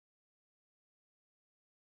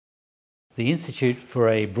The Institute for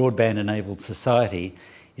a Broadband-Enabled Society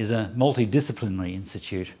is a multidisciplinary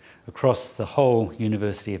institute across the whole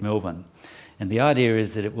University of Melbourne. And the idea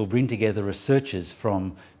is that it will bring together researchers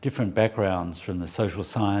from different backgrounds, from the social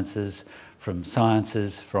sciences, from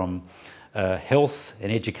health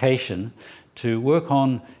and education, to work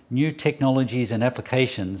on new technologies and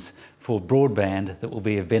applications for broadband that will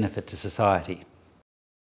be of benefit to society.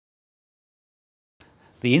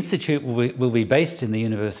 The Institute will be based in the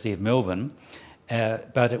University of Melbourne,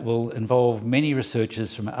 but it will involve many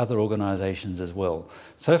researchers from other organisations as well.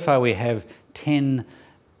 So far we have 10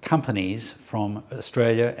 companies from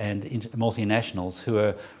Australia and multinationals who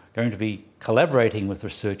are going to be collaborating with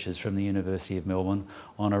researchers from the University of Melbourne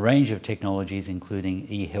on a range of technologies including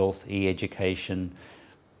e-health, e-education,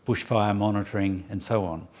 bushfire monitoring and so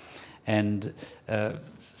on. And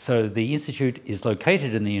so the Institute is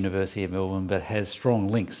located in the University of Melbourne but has strong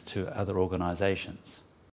links to other organisations.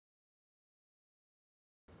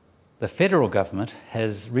 The federal government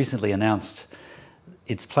has recently announced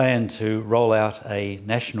its plan to roll out a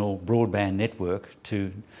national broadband network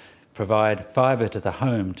to provide fibre to the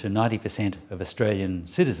home to 90% of Australian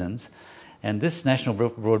citizens. And this national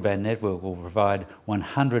broadband network will provide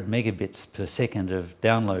 100 megabits per second of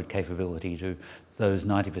download capability to those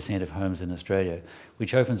 90% of homes in Australia,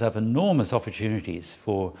 which opens up enormous opportunities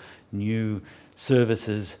for new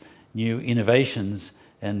services, new innovations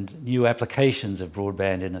and new applications of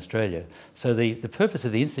broadband in Australia. So the purpose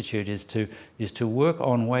of the Institute is to work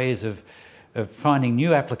on ways of finding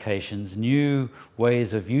new applications, new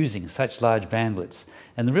ways of using such large bandwidths.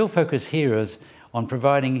 And the real focus here is on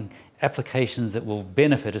providing applications that will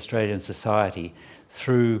benefit Australian society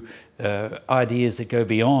through ideas that go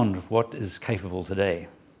beyond what is capable today.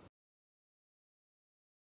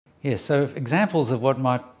 Yes, so examples of what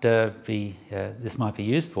this might be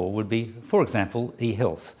used for would be, for example,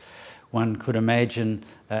 e-health. One could imagine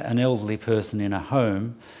an elderly person in a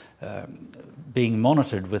home being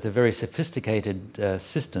monitored with a very sophisticated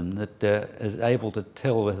system that is able to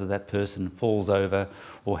tell whether that person falls over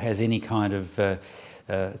or has any kind of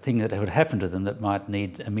thing that would happen to them that might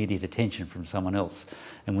need immediate attention from someone else.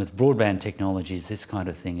 And with broadband technologies, this kind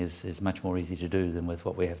of thing is much more easy to do than with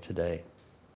what we have today.